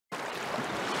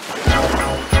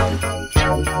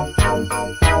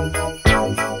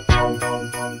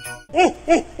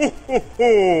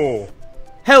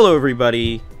Hello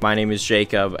everybody, my name is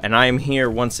Jacob, and I am here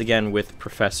once again with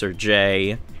Professor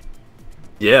J.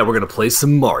 Yeah, we're gonna play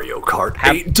some Mario Kart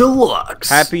 8 Deluxe!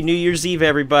 Happy New Year's Eve,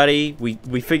 everybody!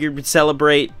 We figured we'd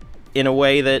celebrate in a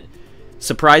way that,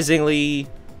 surprisingly...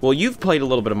 Well, you've played a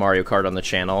little bit of Mario Kart on the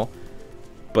channel,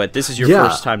 but this is your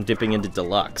first time dipping into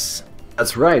Deluxe.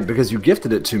 That's right, because you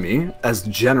gifted it to me, as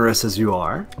generous as you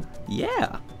are.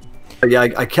 Yeah. Yeah,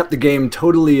 I kept the game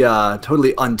totally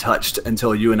untouched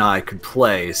until you and I could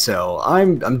play, so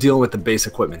I'm dealing with the base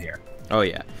equipment here. Oh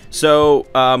yeah. So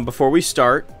before we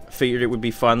start, figured it would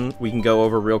be fun. We can go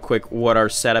over real quick what our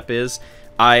setup is.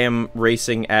 I am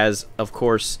racing as, of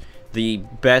course, the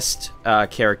best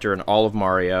character in all of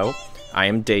Mario. I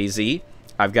am Daisy.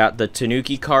 I've got the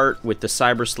Tanuki cart with the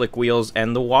Cyber Slick wheels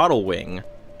and the Waddle Wing.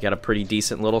 Got a pretty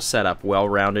decent little setup,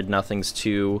 well-rounded. Nothing's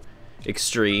too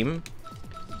extreme.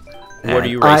 What are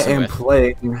you racing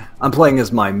with? I'm playing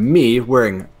as my me,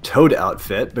 wearing Toad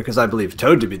outfit, because I believe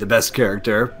Toad to be the best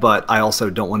character, but I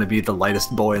also don't want to be the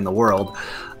lightest boy in the world.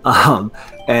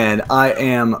 And I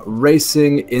am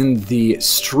racing in the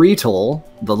Streetle,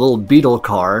 the little beetle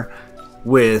car,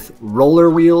 with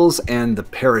roller wheels and the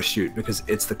parachute, because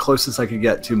it's the closest I could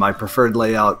get to my preferred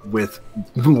layout with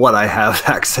what I have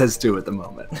access to at the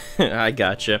moment. I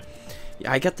gotcha.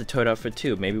 I got the Toad outfit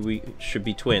too. Maybe we should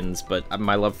be twins, but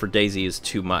my love for Daisy is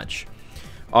too much.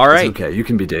 All right. It's okay, you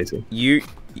can be Daisy.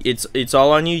 It's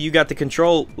all on you. You got the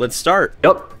control. Let's start.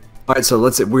 Yep. All right, so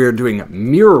we're doing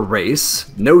mirror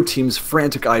race, no teams,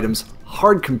 frantic items,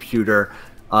 hard computer,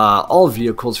 all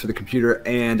vehicles for the computer,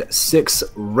 and 6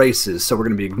 races. So we're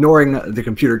going to be ignoring the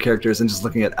computer characters and just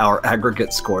looking at our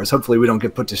aggregate scores. Hopefully we don't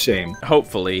get put to shame.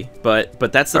 Hopefully, but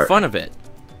that's the fun of it.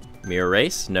 Mirror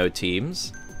race, no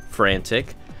teams.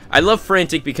 Frantic. I love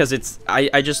Frantic because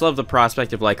I just love the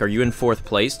prospect of, like, are you in 4th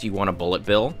place? Do you want a bullet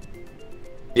bill?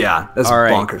 Yeah, that's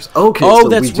right. Bonkers. Okay, oh, so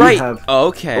that's we do right. have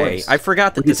Okay, choice. I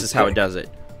forgot that this is how it does it.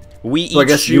 We So I each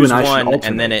guess you choose and I should one,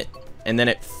 alternate. and then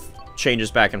it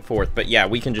changes back and forth. But yeah,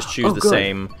 we can just choose the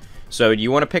same. So do you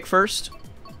want to pick first?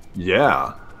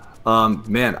 Yeah.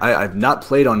 Man, I've not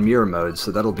played on mirror mode,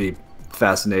 so that'll be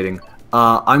fascinating.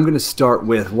 I'm going to start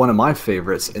with one of my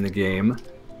favorites in the game,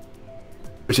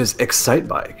 which is Excite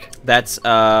Bike. That's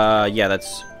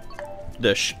that's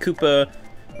the Koopa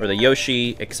or the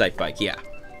Yoshi Excite Bike. Yeah,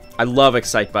 I love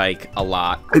Excite Bike a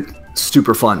lot. It's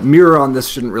super fun. Mirror on this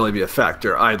shouldn't really be a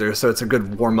factor either, so it's a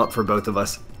good warm up for both of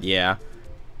us. Yeah.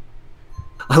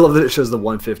 I love that it shows the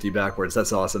 150 backwards.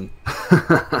 That's awesome.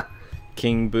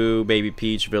 King Boo, Baby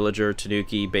Peach, Villager,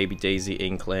 Tanuki, Baby Daisy,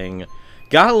 Inkling.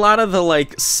 Got a lot of the,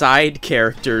 like, side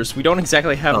characters. We don't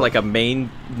exactly have like a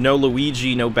main. No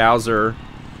Luigi, no Bowser.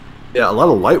 Yeah, a lot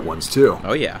of light ones too.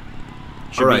 Oh yeah.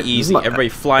 Should be easy. Everybody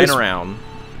flying around.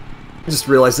 I just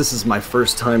realized this is my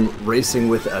first time racing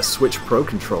with a Switch Pro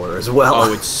controller as well.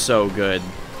 Oh, it's so good.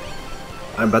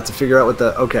 I'm about to figure out what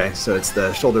the... Okay, so it's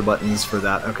the shoulder buttons for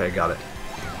that. Okay, got it.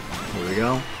 Here we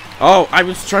go. Oh, I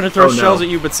was trying to throw shells at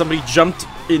you, but somebody jumped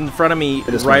in front of me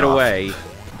right away.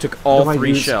 Took all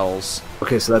 3 shells.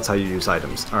 Okay, so that's how you use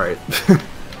items. All right.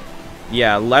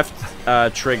 Yeah,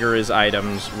 left trigger is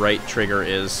items, right trigger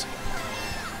is...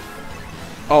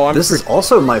 Oh, This is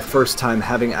also my first time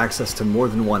having access to more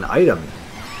than one item.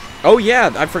 Oh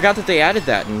yeah, I forgot that they added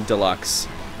that in Deluxe.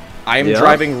 I am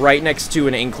driving right next to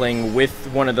an Inkling with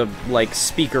one of the, like,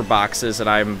 speaker boxes, and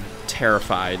I'm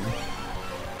terrified.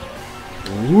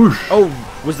 Whoosh. Oh,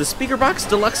 was the speaker box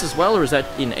Deluxe as well, or is that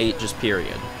in 8 just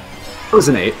period? It was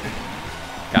an 8.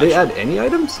 Gotcha. Did they add any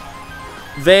items?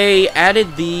 They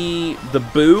added the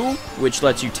Boo, which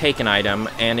lets you take an item,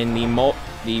 and in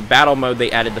the battle mode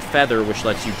they added the Feather, which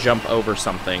lets you jump over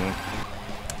something.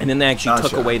 And then they actually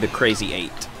took away the Crazy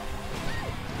 8.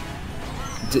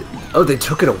 Oh, they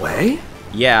took it away?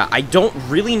 Yeah, I don't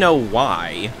really know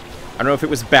why. I don't know if it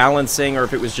was balancing or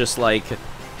if it was just like,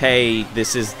 hey,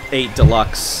 this is 8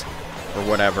 Deluxe or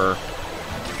whatever.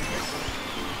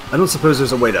 I don't suppose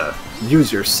there's a way to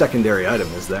use your secondary item,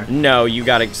 is there? No, you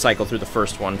gotta cycle through the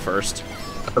first one first.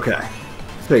 Okay.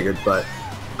 Figured, but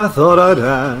I thought I'd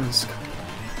ask.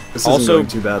 This isn't going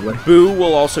too badly. Boo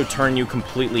will also turn you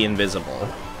completely invisible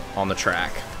on the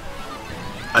track.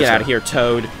 Get out of here,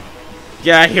 Toad.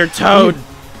 Get out of here, Toad!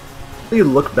 How do you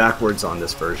look backwards on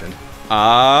this version?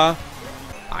 I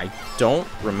don't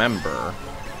remember.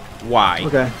 Y.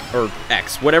 Okay. Or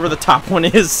X. Whatever the top one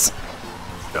is.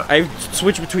 Yeah. I've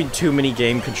switched between too many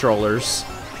game controllers.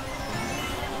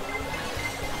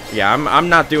 Yeah, I'm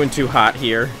not doing too hot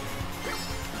here.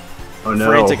 Oh no.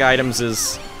 Frantic items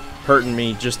is hurting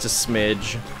me just a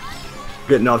smidge.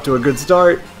 Getting off to a good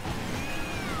start.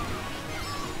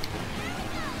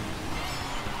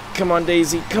 Come on,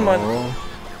 Daisy. Come on.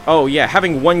 Oh, yeah.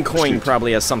 Having 1 coin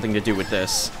probably has something to do with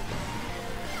this.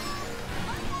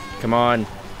 Come on.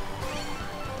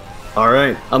 All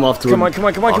right. I'm off to come on.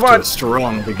 a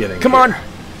strong beginning. Come on.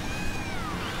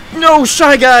 No,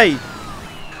 Shy Guy.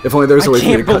 If only there's a way for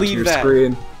you to cut to your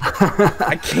screen.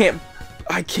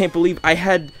 I can't believe I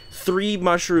had 3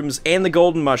 mushrooms and the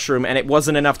golden mushroom, and it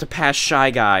wasn't enough to pass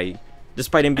Shy Guy,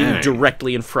 despite him being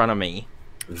directly in front of me.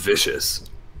 Vicious.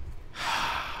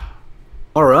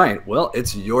 All right, well,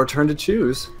 it's your turn to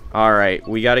choose. All right,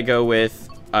 we got to go with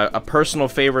a personal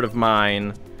favorite of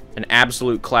mine, an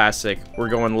absolute classic. We're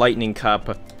going Lightning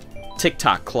Cup,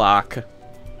 Tick-Tock Clock.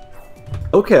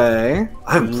 Okay,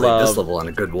 I haven't played this level in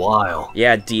a good while.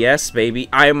 Yeah, DS, baby.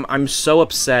 I'm so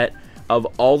upset of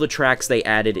all the tracks they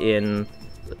added in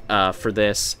for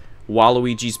this.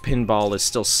 Waluigi's Pinball is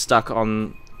still stuck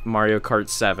on Mario Kart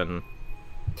 7.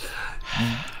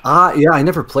 Yeah, I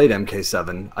never played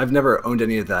MK7. I've never owned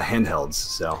any of the handhelds,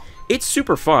 so... It's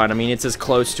super fun. I mean, it's as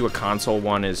close to a console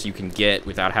one as you can get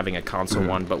without having a console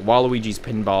one, but Waluigi's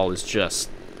Pinball is just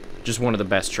one of the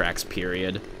best tracks,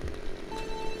 period.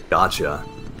 Gotcha.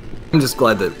 I'm just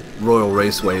glad that Royal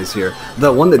Raceway is here.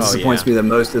 The one that disappoints me the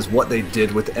most is what they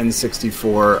did with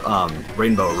N64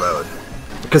 Rainbow Road.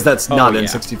 Because that's not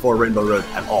N64 Rainbow Road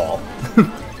at all.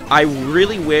 I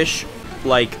really wish,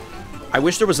 like... I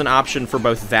wish there was an option for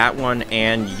both that one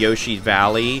and Yoshi's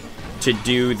Valley to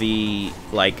do the,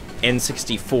 like,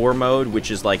 N64 mode,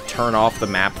 which is, like, turn off the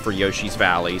map for Yoshi's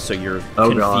Valley, so you're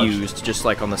confused, just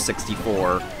like on the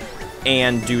 64,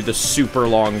 and do the super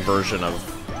long version of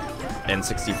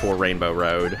N64 Rainbow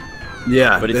Road.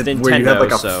 Yeah, but it's Nintendo, where you have,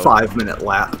 like, a so 5-minute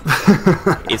lap.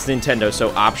 It's Nintendo,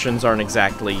 so options aren't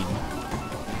exactly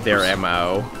their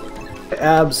MO.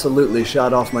 Absolutely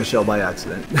shot off my shell by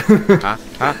accident.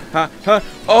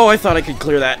 Oh, I thought I could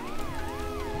clear that.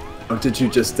 Did you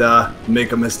just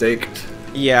make a mistake?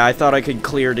 Yeah, I thought I could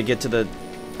clear to get to the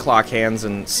clock hands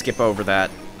and skip over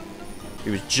that.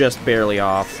 It was just barely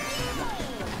off.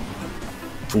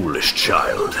 Foolish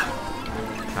child.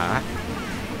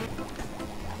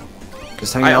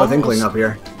 Just hanging out with Inkling up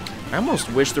here. I almost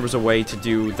wish there was a way to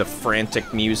do the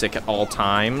frantic music at all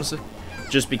times,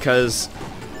 just because...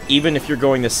 Even if you're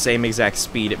going the same exact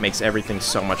speed, it makes everything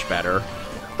so much better.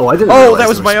 Oh, I didn't realize that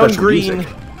was my own green!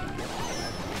 Music.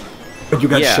 You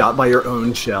got shot by your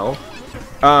own shell?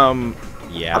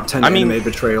 Yeah. Top 10 anime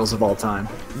betrayals of all time.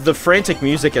 The frantic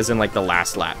music as in, like, the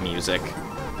last lap music.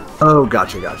 Oh,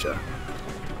 gotcha.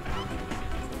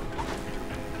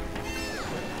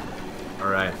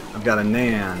 Alright, I've got a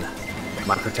Nan.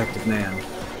 My protective Nan.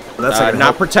 Well, that's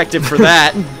not protective for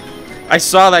that. I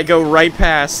saw that go right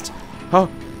past. Oh.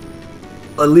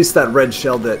 At least that red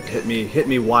shell that hit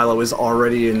me while I was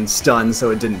already in stun,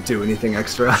 so it didn't do anything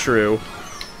extra. True.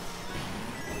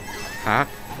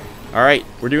 Alright,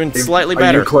 we're doing slightly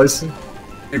better. Are you close?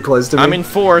 You're close to me? I'm in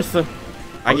 4th.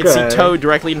 I can see Toad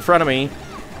directly in front of me.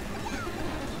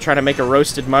 Trying to make a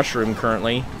roasted mushroom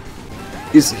currently.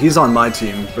 He's on my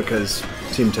team because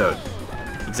Team Toad.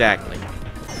 Exactly.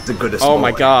 The goodest boy.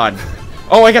 My god.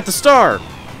 Oh, I got the star!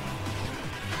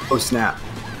 Oh, snap.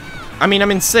 I mean,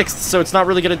 I'm in 6th, so it's not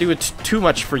really going to do too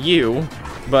much for you,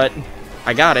 but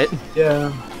I got it.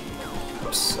 Yeah.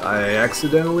 Oops, I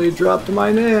accidentally dropped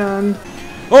my Nan.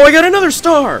 Oh, I got another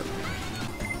star!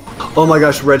 Oh my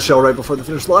gosh, red shell right before the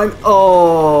finish line.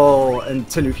 Oh, and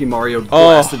Tanuki Mario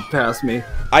blasted past me.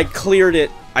 I cleared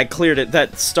it.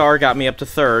 That star got me up to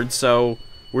 3rd, so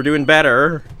we're doing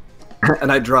better.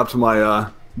 And I dropped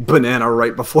my banana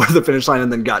right before the finish line and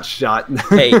then got shot.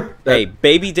 hey,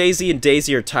 Baby Daisy and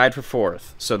Daisy are tied for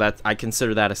 4th, so that I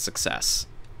consider that a success.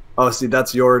 Oh, see,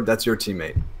 that's your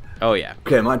teammate. Oh yeah.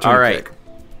 Okay, my turn to pick.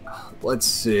 Let's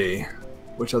see.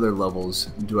 Which other levels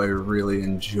do I really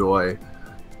enjoy?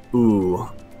 Ooh,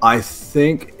 I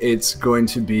think it's going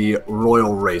to be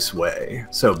Royal Raceway.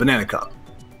 So, Banana Cup.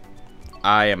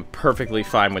 I am perfectly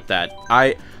fine with that.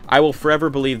 I will forever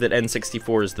believe that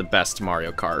N64 is the best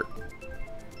Mario Kart.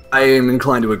 I am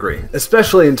inclined to agree,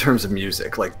 especially in terms of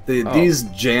music. Like, these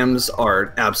jams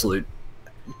are absolute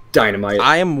dynamite.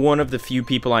 I am one of the few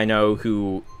people I know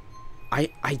who... I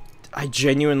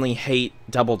genuinely hate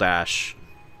Double Dash.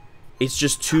 It's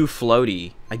just too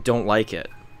floaty. I don't like it.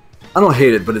 I don't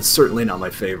hate it, but it's certainly not my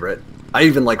favorite. I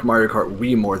even like Mario Kart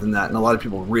Wii more than that, and a lot of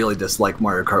people really dislike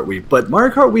Mario Kart Wii. But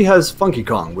Mario Kart Wii has Funky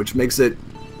Kong, which makes it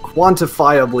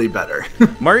quantifiably better.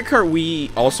 Mario Kart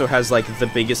Wii also has, like, the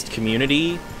biggest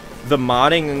community. The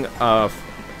modding of,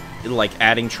 like,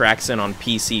 adding tracks in on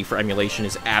PC for emulation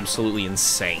is absolutely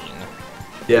insane.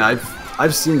 Yeah,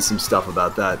 I've seen some stuff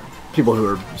about that. People who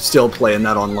are still playing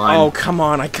that online. Oh, come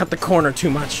on. I cut the corner too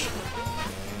much.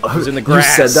 I was in the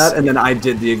grass. You said that, and then I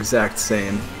did the exact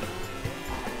same.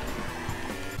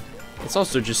 It's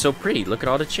also just so pretty. Look at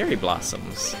all the cherry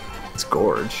blossoms. It's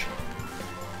gorge.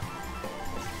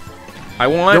 I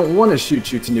don't want to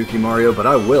shoot you, Tanuki Mario, but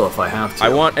I will if I have to. I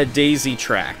want a Daisy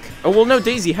track. Oh, well, no,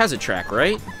 Daisy has a track,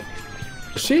 right?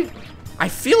 Does she? I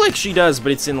feel like she does,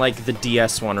 but it's in, like, the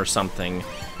DS one or something.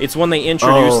 It's one they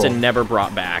introduced and never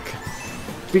brought back.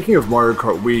 Speaking of Mario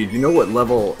Kart Wii, you know what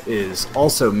level is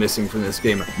also missing from this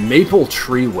game? Maple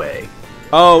Treeway.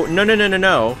 Oh,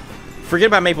 no. Forget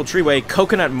about Maple Treeway.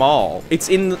 Coconut Mall. It's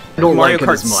in I don't Mario like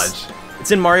Kart it as much. It's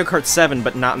in Mario Kart 7,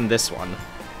 but not in this one.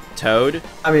 Toad?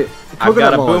 I mean, I've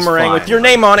got a boomerang with your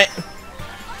name on it!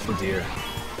 Oh dear.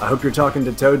 I hope you're talking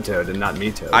to Toad and not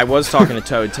me, Toad. I was talking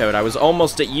to Toad. I was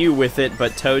almost at you with it,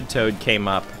 but Toad came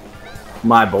up.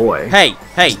 My boy. Hey,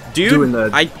 dude!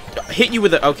 I hit you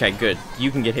with a... Okay, good.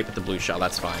 You can get hit with the blue shell,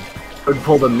 that's fine. Toad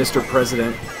pulled a Mr.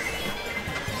 President.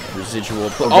 Residual...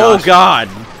 Oh, God!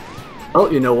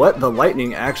 Well, you know what? The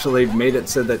lightning actually made it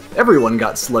so that everyone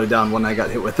got slowed down when I got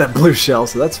hit with that blue shell,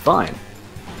 so that's fine.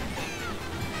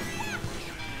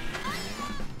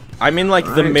 I'm in, like,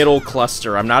 the middle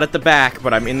cluster. I'm not at the back,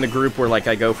 but I'm in the group where, like,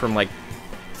 I go from, like,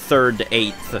 3rd to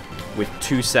 8th with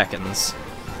 2 seconds.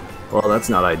 Well, that's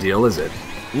not ideal, is it?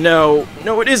 No,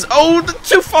 it is. Oh,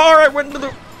 too far! I went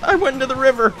into the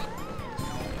river.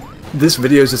 This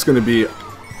video is just going to be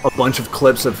a bunch of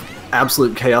clips of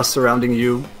absolute chaos surrounding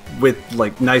you, with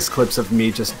like nice clips of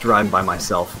me just driving by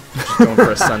myself. Just going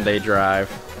for a Sunday drive.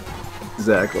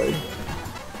 Exactly.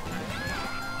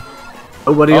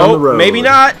 Nobody on the road. Maybe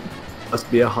not. Must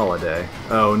be a holiday.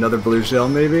 Oh, another blue shell,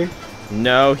 maybe?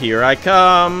 No, here I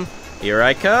come. Here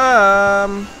I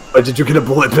come. Oh, did you get a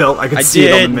bullet bill? I could see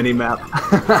it on the mini-map.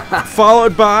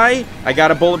 Followed by, I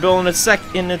got a bullet bill in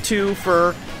a 2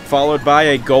 for, followed by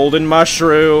a golden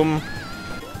mushroom.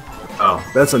 Oh,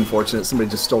 that's unfortunate. Somebody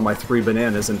just stole my 3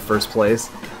 bananas in first place.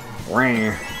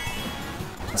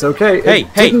 It's okay.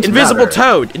 Hey, invisible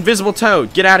Toad! Invisible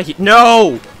Toad, get out of here.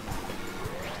 No!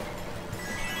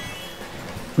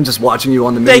 I'm just watching you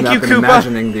on the mini-map and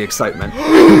imagining the excitement.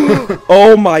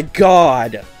 Oh my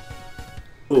god!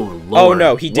 Oh, Lord. Oh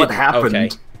no, he didn't. What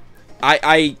happened?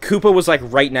 Okay. Koopa was like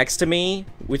right next to me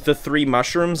with the 3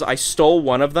 mushrooms. I stole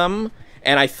one of them,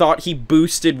 and I thought he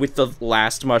boosted with the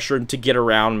last mushroom to get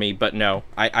around me, but no.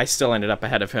 I still ended up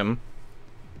ahead of him.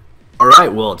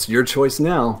 Alright, well, it's your choice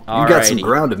now. You got some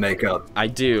ground to make up. I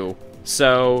do.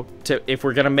 So, if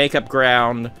we're gonna make up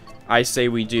ground, I say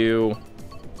we do...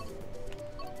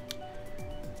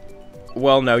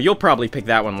 Well, no, you'll probably pick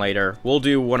that one later. We'll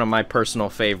do one of my personal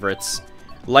favorites.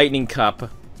 Lightning Cup,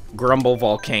 Grumble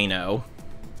Volcano.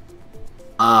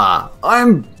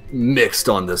 I'm mixed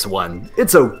on this one.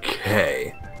 It's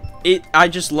okay. I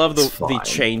just love the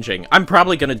changing. I'm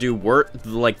probably gonna do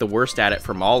the worst at it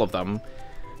from all of them.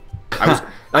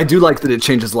 I do like that it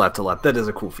changes left to left. That is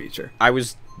a cool feature. I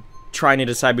was trying to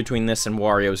decide between this and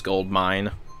Wario's Gold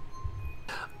Mine.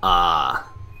 I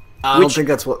don't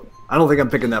think I'm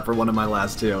picking that for one of my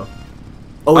last 2.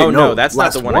 Oh wait, no, that's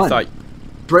not the one I thought.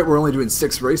 Right, we're only doing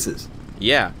 6 races.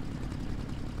 Yeah.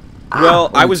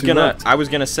 Well, I was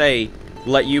gonna say,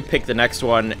 let you pick the next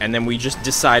one, and then we just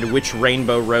decide which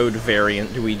Rainbow Road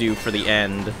variant do we do for the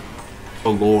end.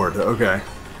 Oh lord, okay.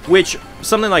 Which,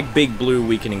 something like Big Blue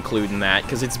we can include in that,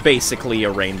 because it's basically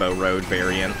a Rainbow Road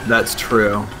variant. That's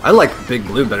true. I like Big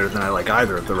Blue better than I like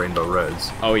either of the Rainbow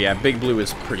Roads. Oh yeah, Big Blue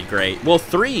is pretty great. Well,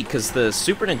 3, because the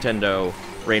Super Nintendo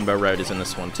Rainbow Road is in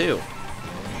this one too.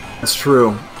 That's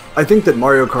true. I think that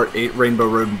Mario Kart 8 Rainbow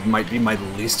Road might be my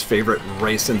least favorite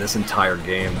race in this entire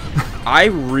game. I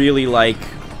really like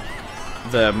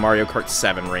the Mario Kart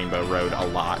 7 Rainbow Road a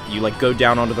lot. You like go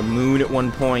down onto the moon at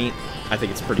one point. I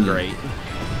think it's pretty great.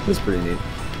 It's pretty neat.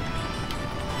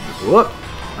 Whoop!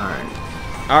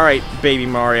 Alright. Alright, baby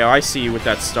Mario, I see you with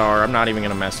that star. I'm not even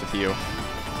gonna mess with you.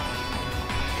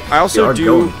 I also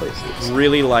do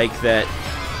really like that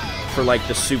for like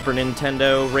the Super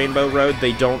Nintendo Rainbow Road,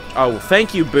 they don't... Oh,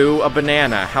 thank you, Boo, a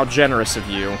banana. How generous of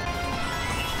you.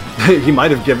 He might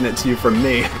have given it to you from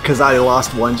me, because I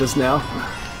lost one just now.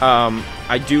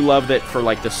 I do love that for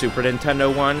like the Super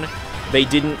Nintendo one, they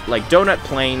didn't, like, Donut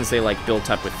Plains, they, like, built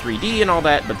up with 3D and all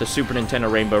that, but the Super Nintendo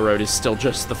Rainbow Road is still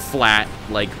just the flat,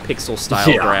 like,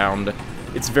 pixel-style ground.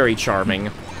 It's very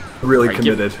charming. Really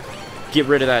committed. Get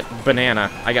rid of that banana.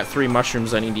 I got 3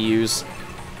 mushrooms I need to use.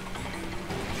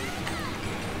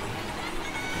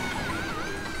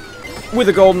 With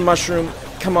a golden mushroom.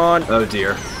 Come on. Oh,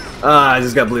 dear. I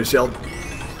just got blue shelled.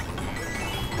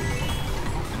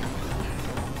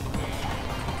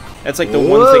 That's like the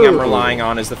one thing I'm relying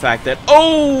on is the fact that...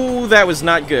 Oh, that was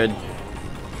not good.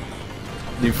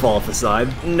 You fall off the side?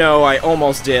 No, I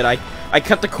almost did. I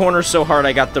cut the corner so hard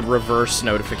I got the reverse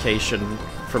notification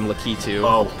from Lakitu.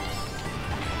 Oh.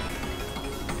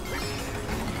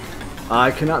 I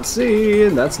cannot see,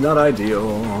 and that's not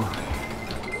ideal.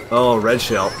 Oh, red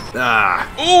shell. Ah.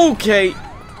 Okay.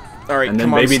 All right, and then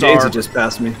come on, Baby Star. Daisy just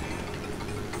passed me.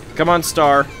 Come on,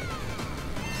 Star.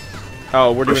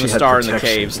 Oh, we're doing she a had Star in the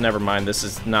protection. caves. Never mind. This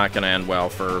is not going to end well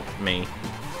for me.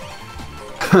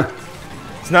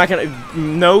 It's not going to...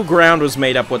 No ground was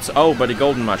made up. Oh, but a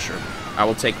golden mushroom. I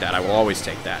will take that. I will always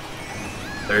take that.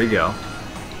 There you go.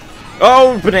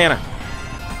 Oh, banana.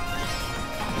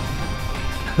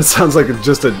 It sounds like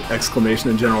just an exclamation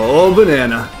in general. Oh,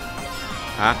 banana.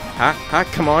 Ha,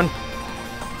 come on.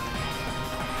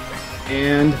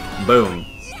 And boom.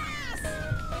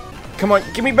 Come on,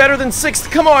 give me better than 6th.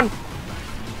 Come on.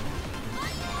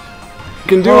 You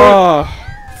can do it.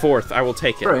 4th, I will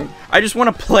take it. Right. I just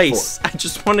want to place. 4th. I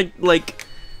just want to, like...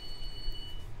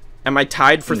 Am I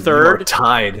tied for 3rd? You're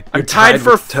tied. I'm tied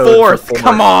for 4th.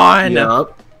 Come on.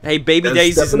 Yep. Hey, Baby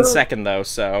Daisy's in 2nd, though,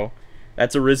 so...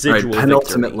 That's a residual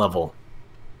penultimate victory. level.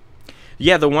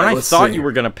 Yeah, the one I thought see. you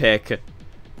were going to pick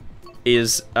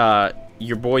is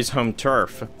your boy's home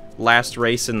turf. Last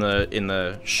race in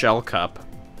the Shell Cup.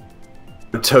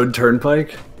 Toad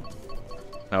Turnpike?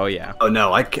 Oh, yeah. Oh,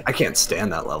 no, I can't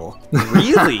stand that level.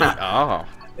 Really? Oh.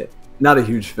 Not a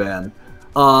huge fan.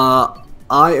 I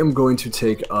am going to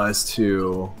take us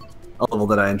to a level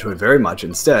that I enjoy very much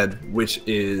instead, which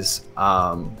is,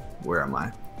 where am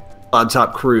I? Cloud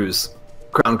Top Cruise.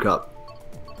 Crown Cup.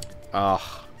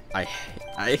 Oh, I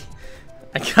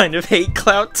kind of hate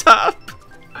Cloud Top.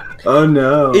 Oh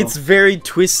no. It's very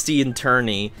twisty and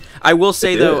turny. I will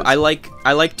say though, is.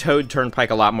 I like Toad Turnpike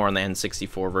a lot more on the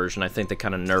N64 version. I think they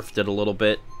kind of nerfed it a little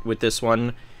bit with this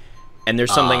one. And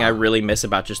there's something I really miss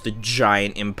about just the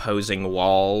giant imposing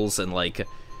walls and like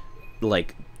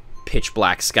pitch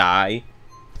black sky.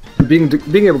 Being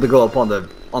able to go up on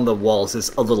the walls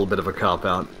is a little bit of a cop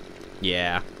out.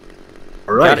 Yeah.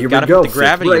 All right, here we gotta go. put the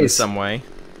gravity in race. some way.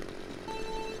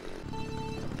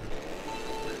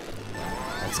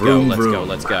 Let's Vroom, go. vroom.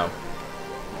 Let's go.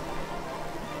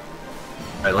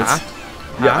 All right, let's.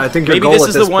 Yeah, I think your Maybe goal this at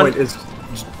is this the one- point is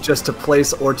just to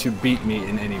place or to beat me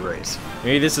in any race.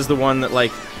 Maybe this is the one that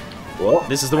like. Well,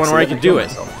 This is the one where I can do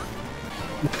it.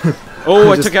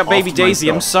 Oh, I took out Baby Daisy.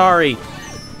 I'm sorry.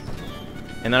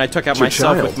 And then I took out your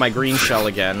myself child. with my green shell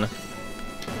again.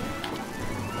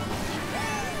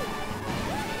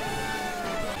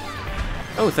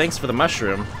 Oh, thanks for the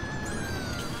mushroom.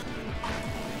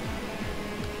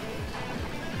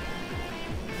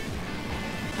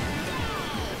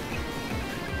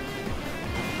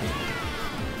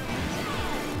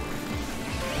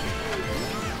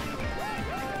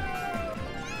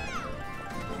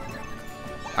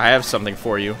 I have something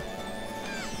for you.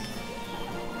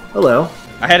 Hello.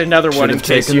 I had another one in Should've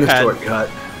case taken you the had. shortcut.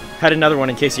 Had another one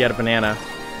in case you had a banana.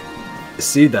 I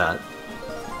see that.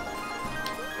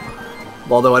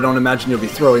 Although I don't imagine you'll be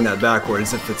throwing that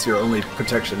backwards if it's your only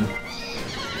protection.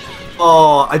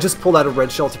 Oh, I just pulled out a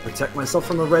red shell to protect myself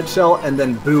from a red shell, and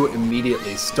then Boo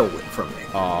immediately stole it from me.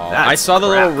 Oh, That's I saw the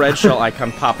crap. little red shell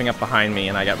icon popping up behind me,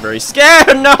 and I got very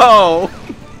scared. No,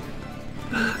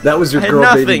 That was your I had girl,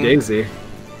 Baby nothing. Daisy.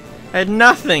 I had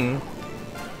nothing.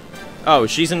 Oh,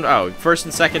 she's in. Oh, first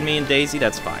and second, me and Daisy.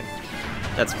 That's fine.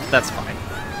 That's fine.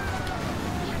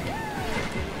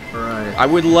 Right. I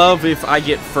would love if I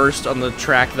get first on the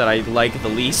track that I like the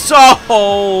least.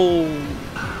 Oh,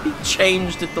 he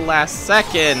changed at the last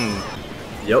second.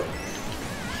 Yep.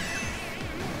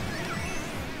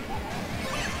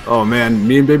 Oh man,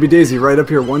 me and Baby Daisy right up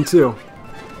here, 1-2.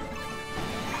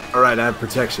 Alright, I have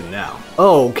protection now.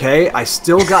 Oh, okay, I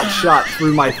still got shot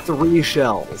through my 3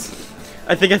 shells.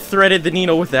 I think I threaded the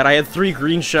needle with that. I had 3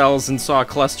 green shells and saw a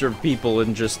cluster of people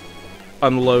and just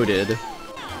unloaded.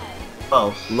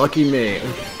 Oh, lucky me.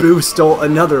 Boo stole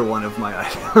another one of my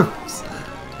items.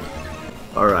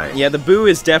 Alright. Yeah, the Boo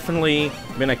has definitely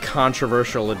been a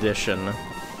controversial addition.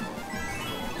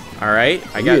 Alright,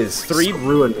 I got 3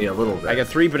 ruined me a little bit. I got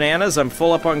 3 bananas, I'm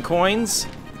full up on coins,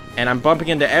 and I'm bumping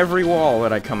into every wall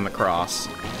that I come across.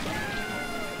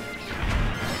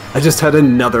 I just had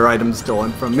another item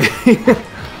stolen from me.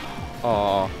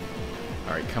 Aw.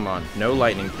 Alright, come on. No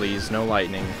lightning, please. No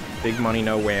lightning. Big money,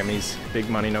 no whammies. Big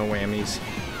money, no whammies.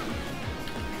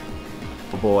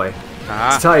 Oh boy.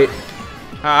 Ah. It's tight.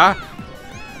 Ah.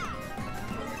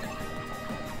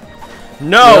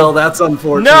 No! Well, that's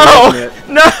unfortunate. No! Isn't it?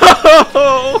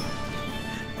 No!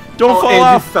 Don't fall Andy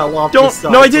off. fell off Don't. the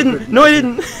side No, I for didn't. good No, I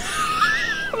reason.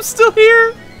 didn't. I'm still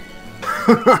here.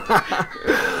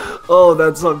 Oh,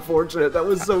 that's unfortunate. That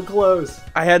was so close.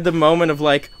 I had the moment of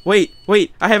like, wait,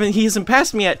 he hasn't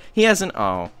passed me yet. He hasn't.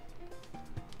 Oh.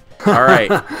 All right.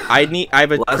 I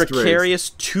have a precarious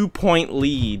 2-point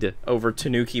lead over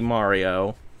Tanuki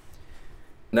Mario.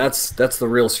 That's the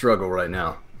real struggle right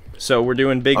now. So we're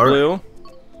doing Big Blue.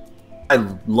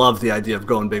 I love the idea of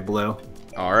going Big Blue.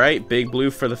 All right, Big Blue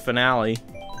for the finale.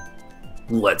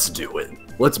 Let's do it.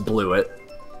 Let's blue it.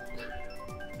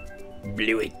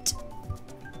 Blew it.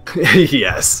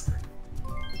 Yes.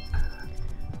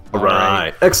 All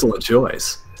right. Excellent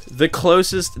choice. The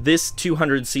closest, this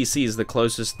 200cc is the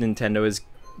closest Nintendo has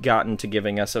gotten to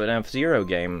giving us an F-Zero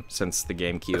game since the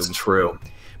GameCube. That's true.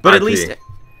 But at least,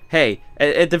 hey,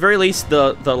 at the very least,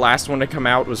 the last one to come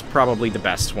out was probably the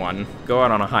best one. Go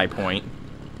out on a high point.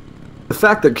 The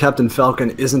fact that Captain Falcon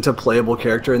isn't a playable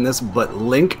character in this, but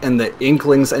Link and the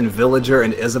Inklings and Villager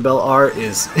and Isabelle are,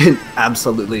 is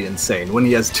absolutely insane when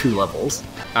he has 2 levels.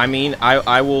 I mean,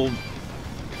 I will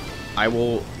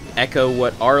echo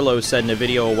what Arlo said in a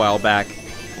video a while back.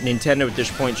 Nintendo at this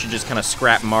point should just kind of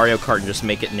scrap Mario Kart and just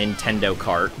make it Nintendo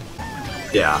Kart.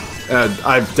 Yeah,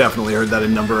 I've definitely heard that a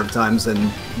number of times,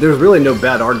 and there's really no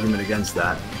bad argument against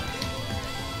that.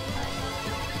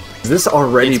 This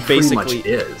already pretty much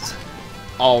is.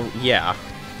 Yeah.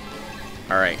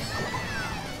 Alright.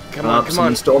 Come on, come on.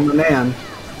 Someone stole my Nan.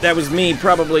 That was me,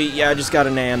 probably. Yeah, I just got a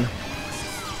Nan.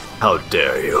 How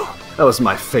dare you. That was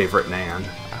my favorite Nan.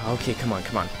 Okay, come on,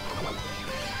 come on.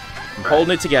 I'm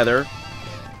holding it together.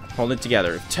 Holding it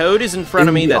together. If Toad is in front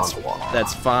of me, that's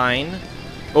fine.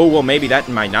 Oh, well, maybe that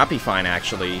might not be fine,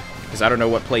 actually. Because I don't know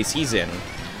what place he's in.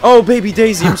 Oh, Baby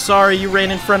Daisy, I'm sorry. You ran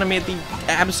in front of me at the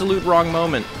absolute wrong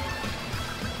moment.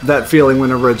 That feeling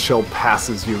when a red shell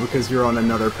passes you because you're on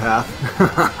another path.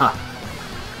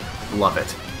 Love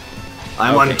it.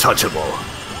 I'm untouchable.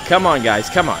 Come on, guys,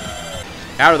 come on.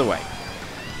 Out of the way.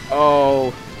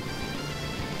 Oh.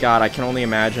 God, I can only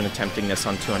imagine attempting this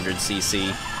on 200cc.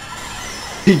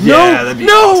 Yeah, that'd be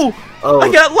awesome. Oh,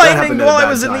 I got lightning while I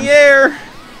was in the air.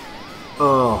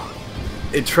 Oh.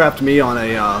 It trapped me on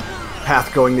a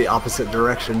path going the opposite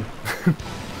direction.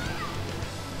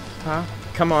 Huh?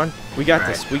 Come on. We got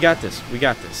this. We got this. We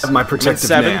got this. My protective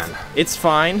man. It's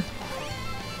fine.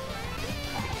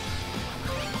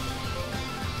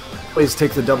 Please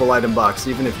take the double item box,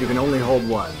 even if you can only hold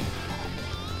one.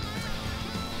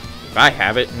 If I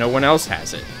have it, no one else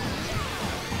has it.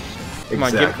 Come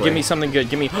on, give me something good.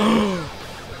 Give me...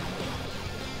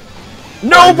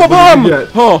 No, Ba-Bum!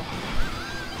 Oh!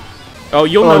 Oh,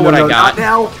 you'll know what I got. Not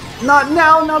now! Not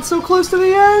now! Not so close to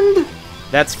the end!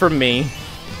 That's for me.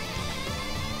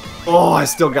 Oh, I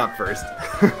still got first.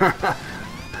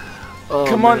 Oh,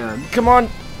 come on, man. Come on.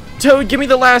 Toad, give me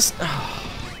the last...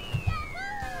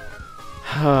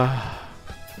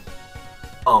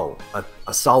 Oh,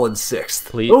 a solid 6th.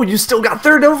 Please. Oh, you still got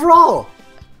 3rd overall!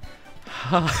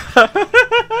 I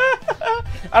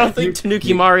don't think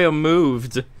Tanuki Mario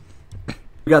moved. You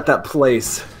got that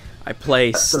place. I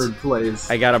placed. That 3rd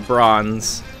place. I got a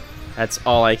bronze. That's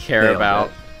all I care about.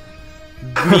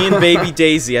 Me and Baby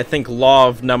Daisy, I think law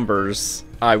of numbers,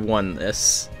 I won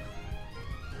this.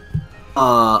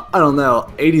 I don't know.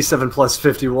 87 plus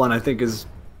 51, I think, is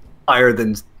higher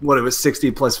than what it was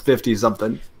 60 plus 50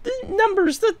 something. The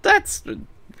numbers, that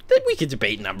we could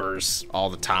debate numbers all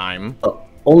the time.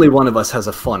 Only one of us has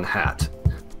a fun hat.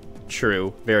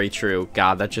 True, very true.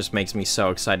 God, that just makes me so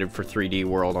excited for 3D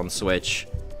World on Switch.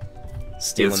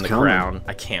 Stealing the crown.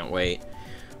 I can't wait.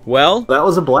 Well, that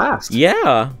was a blast.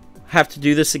 Yeah. Have to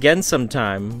do this again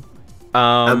sometime.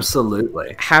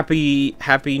 Absolutely.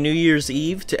 Happy New Year's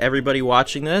Eve to everybody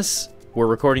watching this. We're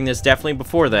recording this definitely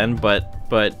before then, but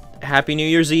Happy New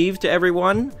Year's Eve to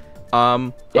everyone.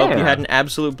 Hope you had an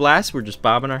absolute blast. We're just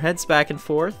bobbing our heads back and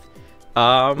forth.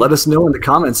 Let us know in the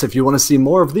comments if you want to see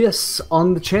more of this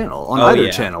on the channel, on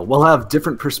either channel. We'll have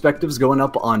different perspectives going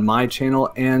up on my channel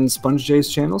and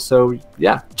Spongejay's channel, so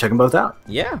yeah, check them both out.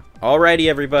 Yeah. Alrighty,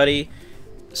 everybody.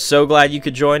 So glad you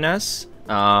could join us.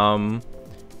 If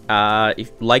you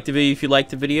liked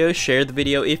the video, share the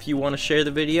video if you want to share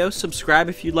the video. Subscribe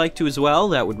if you'd like to as well.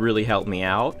 That would really help me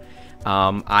out.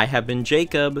 I have been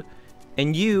Jacob,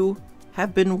 and you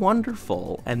have been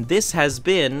wonderful. And this has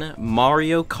been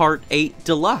Mario Kart 8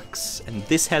 Deluxe. And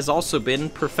this has also been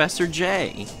Professor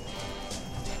J.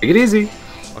 Take it easy.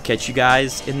 I'll catch you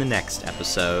guys in the next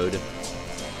episode.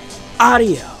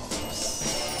 Adios.